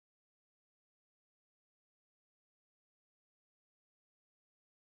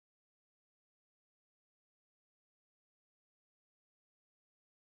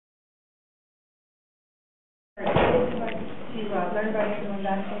learn about angel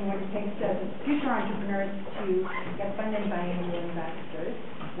investing, what it takes as future entrepreneurs to get funded by angel investors.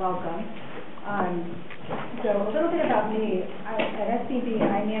 Welcome. So a little bit about me. At SVB,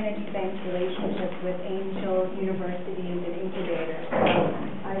 I manage the bank's relationships with angels, universities, and incubators. So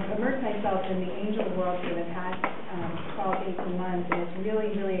I've immersed myself in the angel world for the past 12 to 18 months, and it's really,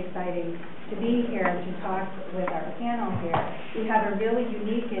 really exciting to be here to talk with our panel here. We have a really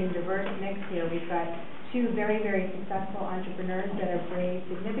unique and diverse mix here. We've got two very, very successful entrepreneurs that have raised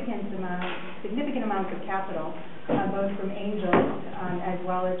significant amounts of capital, both from angels as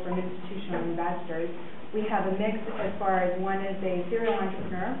well as from institutional investors. We have a mix as far as one is a serial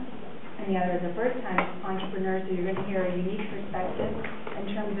entrepreneur and the other is a first-time entrepreneur, so you're going to hear a unique perspective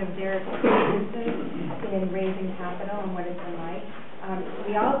in terms of their experiences in raising capital and what it's been like.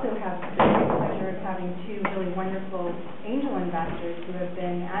 We also have the great pleasure of having two really wonderful angel investors who have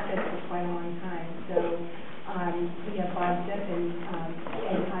been at this for quite a long time. So we have Zipp and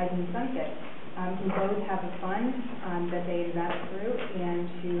Aydin, who both have a fund that they invest through and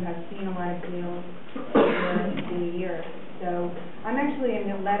who have seen a lot of deals over the years. So I'm actually going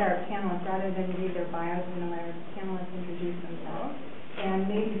to let our panelists, rather than read their bios, I'm going to let our panelists introduce themselves and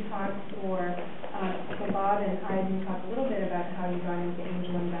maybe talk for Bob and Aydin, talk a little bit about how you got into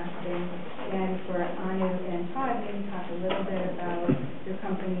angel investing, and for Anu and Todd, maybe talk a little bit about your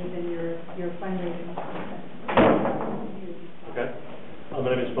companies and your fundraising process. Okay. My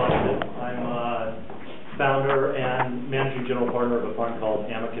name is Bob. I'm founder and managing general partner of a fund called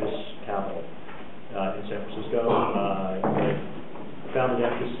Amicus Capital in San Francisco. I founded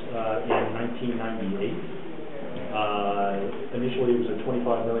Amicus in 1998. Initially, it was a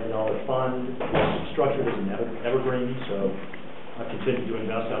 $25 million fund. It was structured as an evergreen, so I continued to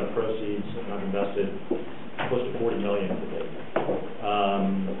invest out of proceeds, and I've invested close to $40 million to date.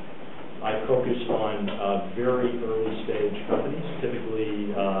 I focus on very early stage companies,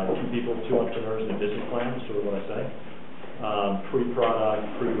 typically two people, two entrepreneurs, and a business plan, sort of what I say. Pre-product,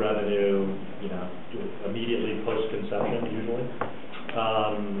 pre-revenue, immediately post-conception, usually.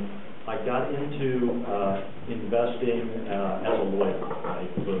 I got into investing as a lawyer.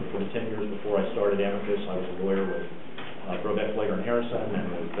 For the 10 years before I started Amicus, I was a lawyer with Brobeck, Flager & Harrison and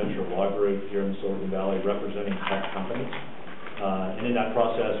the venture law group here in Silicon Valley representing tech companies. And in that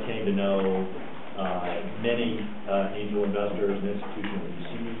process came to know many angel investors and institutional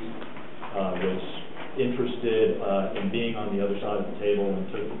VCs, was interested in being on the other side of the table and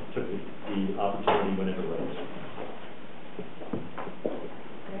took the opportunity when it arose.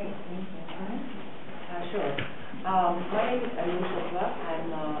 Great, thank you. Sure. My name is Shukla.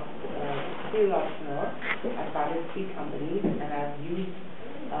 I'm a serial entrepreneur. I started 3 companies, and I've used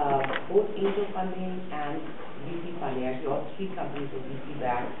both angel funding and VC funding. Actually, all 3 companies were VC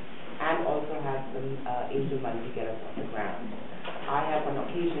backed, and also have some angel money to get us off the ground. I have on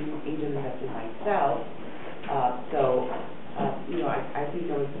occasion angel invested myself. I think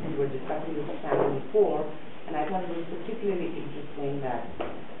we were discussing this panel before, and I thought it was particularly interesting that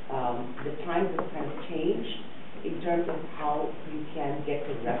the times have kind of changed in terms of how you can get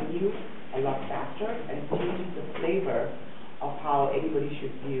to revenue a lot faster, and it changes the flavor of how anybody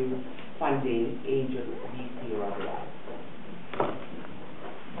should view funding, angel, VC, or otherwise.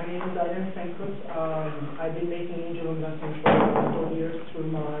 My name is Aydin, Senkut. I've been making angel investments for about 4 years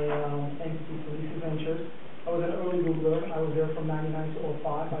through my entity, Felicis Ventures. I was an early Googler. I was there from 99 to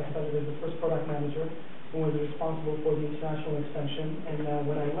 05. I started as the first product manager and was responsible for the international expansion. And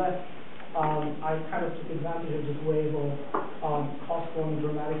when I left, I kind of took advantage of this wave of costs going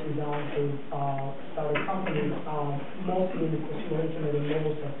dramatically down to start a company, mostly in the consumer internet and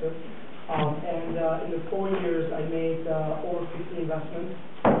mobile sector. In the 4 years, I made over 50 investments.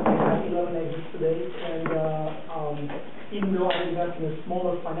 I have 11 exits to date. And even though I invest in a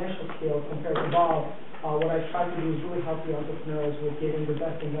smaller financial scale compared to Bob, what I try to do is really help the entrepreneurs with getting the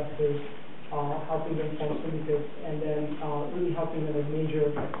best investors, helping them form syndicates, and then really helping them at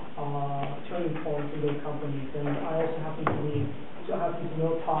major turning points in their companies. And I also happen to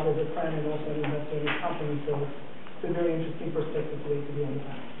know Todd as a friend and also an investor in his company, so it's a very interesting perspective today to be on the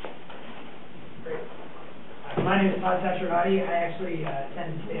panel. Great. My name is Sacerdoti. I actually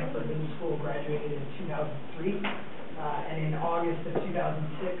attended Stanford Business School, graduated in 2003. And in August of 2006,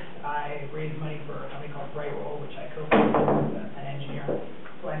 I raised money for a company called BrightRoll, which I co-founded as an engineer,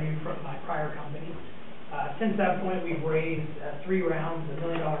 who I knew from my prior company. Since that point, we've raised 3 rounds, $1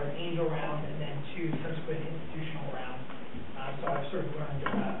 million angel round, and then 2 subsequent institutional rounds. So I've sort of learned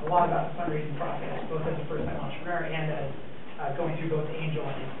a lot about the fundraising process, both as a first-time entrepreneur and as going through both the angel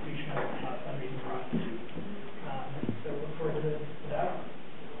and institutional fundraising process. So look forward to that.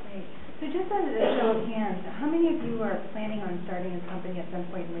 Great. So just as a show of hands, how many of you are planning on company at some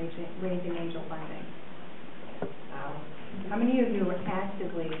point raising angel funding? How many of you are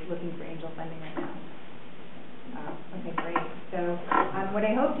actively looking for angel funding right now? Okay, great. So what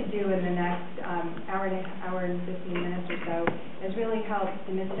I hope to do in the next hour and 15 minutes or so is really help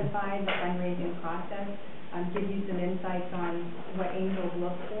demystify the fundraising process, give you some insights on what angels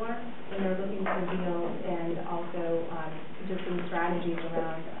look for when they're looking for deals, and also just some strategies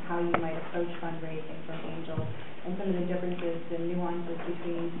around how you might approach fundraising from angels, and some of the differences and nuances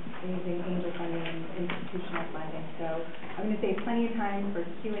between raising angel funding and institutional funding. So I'm going to save plenty of time for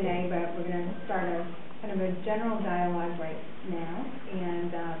Q&A, but we're going to start a kind of a general dialogue right now. And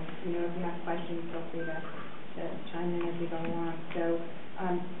you know, if you have questions, feel free to chime in as we go along. So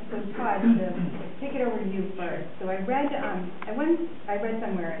Todd, to take it over to you first. So I read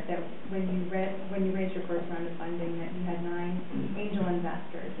somewhere that when you raised your first round of funding, that you had 9 angel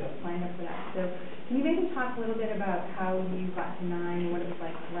investors lined up for that. So can you maybe talk a little bit about how you got to 9 and what it was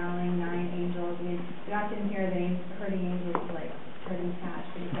like rallying 9 angels? I mean, you often hear that herding angels like herding cash,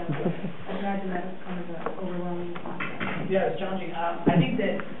 and so I imagine that was kind of an overwhelming process. Yeah, it's challenging. I think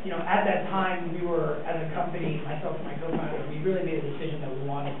that, you know, at that time we were, as a company, myself and my co-founder, we really made a decision that we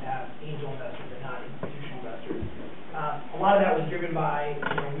wanted to have angel investors and not institutional investors. A lot of that was driven by, you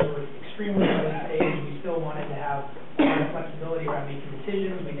know, we were extremely early stage. We still wanted to have a lot of flexibility around making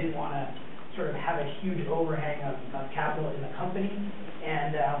decisions. We didn't want to sort of have a huge overhang of capital in the company,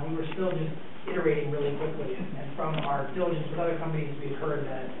 and we were still just iterating really quickly. And from our diligence with other companies, we had heard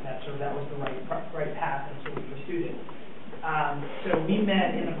that sort of that was the right path, and so we pursued it. So we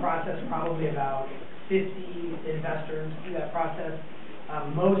met in the process probably about 50 investors through that process.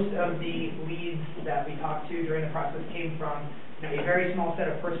 Most of the leads that we talked to during the process came from, you know, a very small set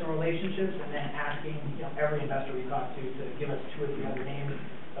of personal relationships, and then asking, you know, every investor we talked to give us 2 or 3 other names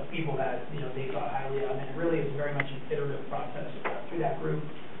of people that, you know, they thought highly of. And it really is very much an iterative process through that group.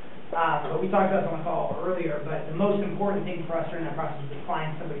 But we talked about this on the call earlier, but the most important thing for us during that process was to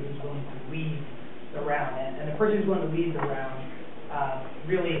find somebody who's willing to lead the round. And the person who's willing to lead the round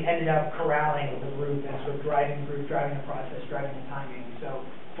really ended up corralling the group and sort of driving the group, driving the process, driving the timing. So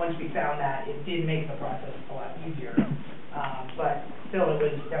once we found that, it did make the process a lot